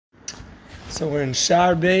So we're in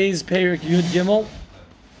Shar Beis, Perik Yud Gimel,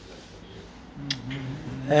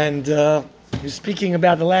 and you're speaking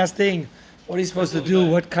about the last thing. What are you supposed to do?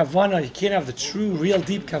 What kavana? You can't have the true, real,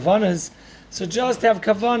 deep kavanas. So just have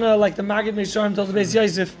kavana, like the Maggid Mesharim told the Beis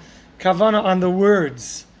Yosef, kavana on the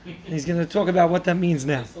words. And he's going to talk about what that means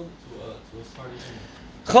now.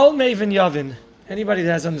 Chol Mevin Yavin. Anybody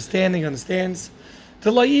that has understanding understands.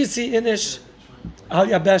 The La'isi Inish Al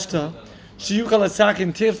Yabeshta Shiyukal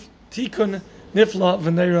Asakin Tikun Nifla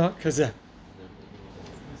V'neira Kazeh.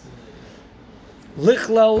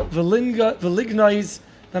 Lichlal V'lignais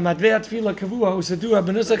V'madvei Tfila Kavua Usadura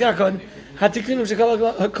B'nusach Akon Hatikunim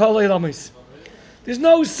Shekal Elamis. There's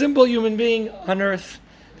no simple human being on earth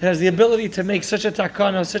that has the ability to make such a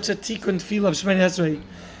takana, such a tikkun tefillah of Shemoneh Esrei,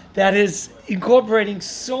 that is incorporating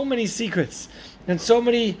so many secrets and so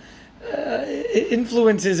many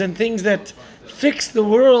influences and things that fix the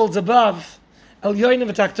worlds above. El yoinim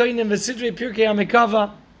v'taktoinim v'sidrei pirkei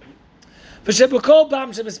amikava v'shebukol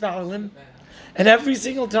bam shemispalim, and every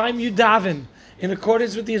single time you daven in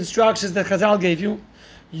accordance with the instructions that Chazal gave you,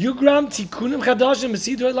 Yugram tikunim chadashim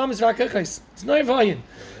v'sidrei lamis v'akachais. It's no vayin.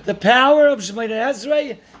 The power of Shemoneh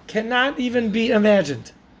Esrei cannot even be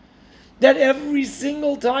imagined. That every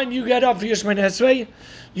single time you get up for your Shemoneh Esrei,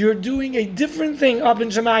 you're doing a different thing up in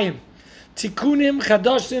Shemayim. Tikunim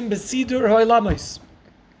chadashim b'sidur ho'elamis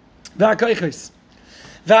v'akachais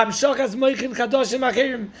v'amshachas moichin chadashim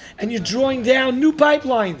acherim, and you're drawing down new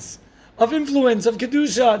pipelines of influence, of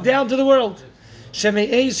kedusha, down to the world. Listen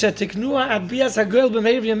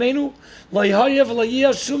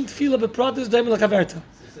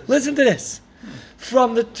to this.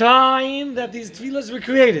 From the time that these tefillahs were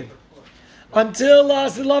created until the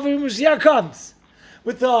Mashiach comes,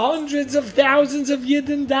 with the hundreds of thousands of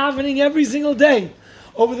Yidden davening every single day,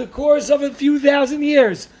 over the course of a few thousand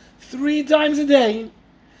years, 3 times a day,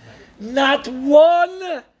 not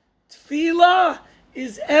one tefillah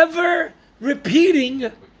is ever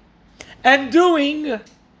repeating and doing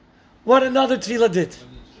what another tefillah did.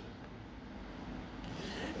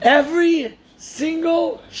 Every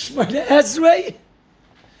single Shemoneh Esrei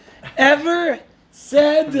ever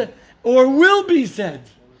said or will be said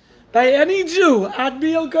by any Jew, Ad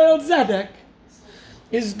Biel Koyel Zedek,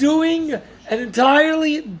 is doing an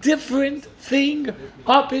entirely different thing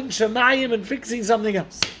up in Shemayim and fixing something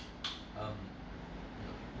else.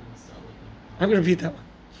 I'm going to repeat that one.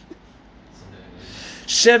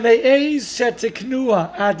 Sheme'ez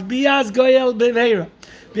shetiknua ad biaz goyel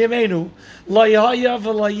b'meinu lo yahya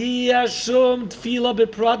v'lo yiyah shum tefillah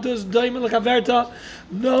b'prados doimel chaverta.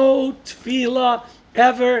 No tefillah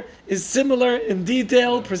ever is similar in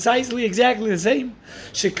detail, precisely, exactly the same.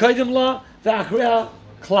 Shekodim la v'achrea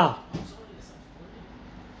klal.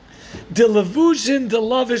 De levushin de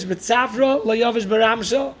lavish b'tzafra lo yavish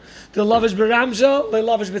b'ramsha. De lavish b'ramsha lo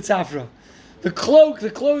lavish b'tzafra. The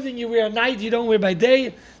clothing you wear at night, you don't wear by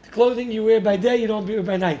day. The clothing you wear by day, you don't wear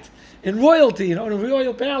by night. In royalty, in a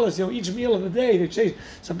royal palace, each meal of the day, they change.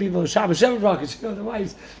 Some people have Shabbat Shevet Brachos, the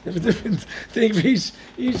wives have a different thing for each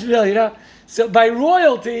meal, So by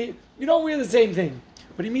royalty, you don't wear the same thing.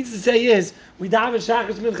 What he means to say is, we daven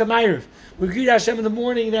Shachris Mincha Ma'ariv. We greet Hashem in the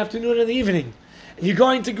morning, in the afternoon, and the evening. And you're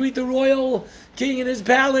going to greet the royal king in his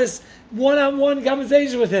palace, one-on-one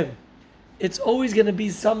conversation with him. It's always going to be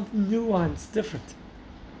some nuance different.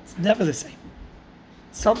 It's never the same.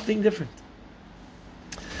 Something different.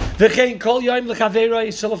 Every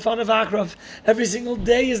single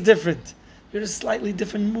day is different. You're in a slightly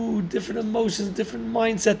different mood, different emotions, different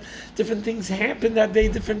mindset, different things happen that day,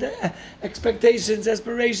 different expectations,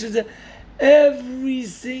 aspirations. Every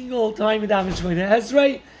single time you daven Shemoneh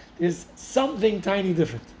Esrei, there's something tiny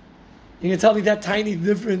different. You can tell me that tiny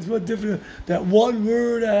difference, what different, that one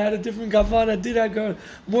word, I had a different kavanah, did I go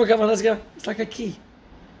more kavanah? It's like a key.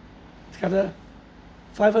 It's got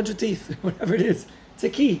 500 teeth, whatever it is. It's a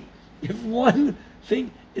key. If one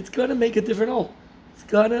thing, it's gonna make a different hole.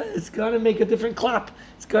 It's gonna make a different clap.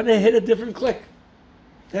 It's gonna hit a different click.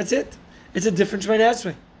 That's it. It's a different Shemoneh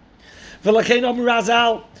Esrei. V'lachein Amar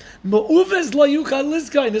Razal, me'uves lo yuchal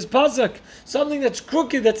lizka, in this pasuk, something that's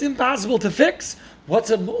crooked, that's impossible to fix.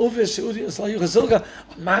 What's a me'uves she'udius lo yuchal silka?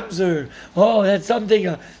 A mamzer. Oh, that's something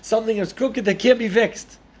that's crooked that can't be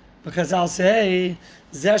fixed. Because I'll say,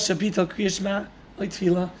 zeh shabital Kriyas Shema like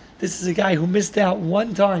tefillah. This is a guy who missed out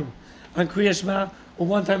one time on Kriyas Shema or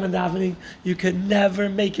one time on davening. You can never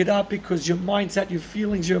make it up because your mindset, your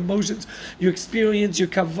feelings, your emotions, your experience, your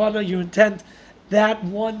kavanah, your intent, that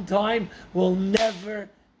one time will never,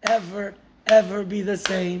 ever, ever be the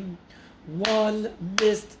same. One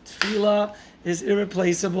missed tefillah is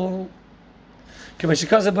irreplaceable. Kama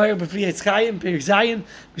shikaza bayir b'fri yitzchayim perik zayin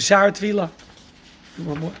b'shar tefillah.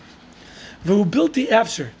 One more. Who built the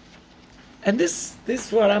after, and this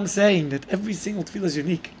is what I'm saying, that every single tefillah is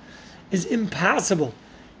unique, is impossible.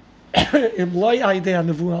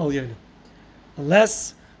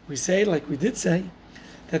 Unless we say, like we did say,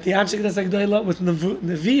 that the Anshe Knesset Gdoila with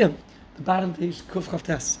Nevi'im, the bottom page, Kuf Chav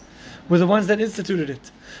Tes, were the ones that instituted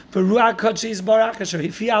it. And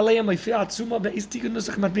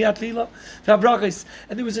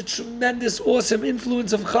there was a tremendous, awesome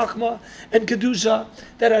influence of Chachma and Kedusha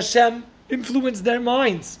that Hashem influenced their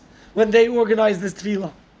minds when they organized this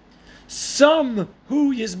tefillah. Some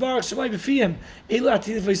who Yisbarach Shemai B'fiyim Elu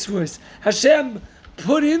Ativ V'Yisvuos, Hashem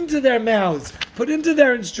put into their mouths, put into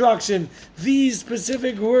their instruction these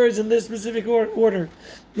specific words in this specific order.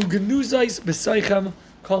 Ugenuzais B'Soichem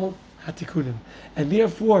Kol Hatikunim, and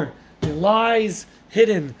therefore there lies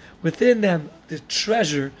hidden within them the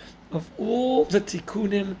treasure of all the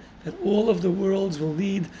tikkunim that all of the worlds will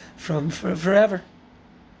need from forever.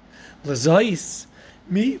 Lazais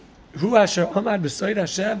mi hu asher amad b'soid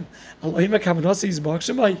Hashem Elohim hakavanasa yizbarach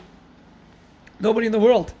shemai. Nobody in the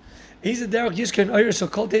world. It's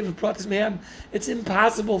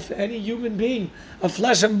impossible for any human being of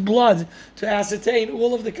flesh and blood to ascertain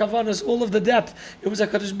all of the kavanas, all of the depth. It was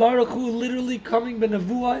HaKadosh Baruch Hu literally coming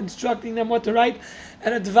b'nevuah, instructing them what to write.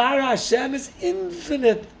 And at Dvar Hashem is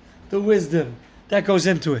infinite, the wisdom that goes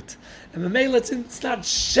into it. And Mamela, it's not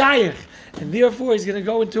shaykh. And therefore he's going to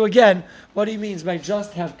go into again what he means by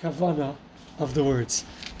just have kavana of the words.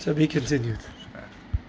 To be continued.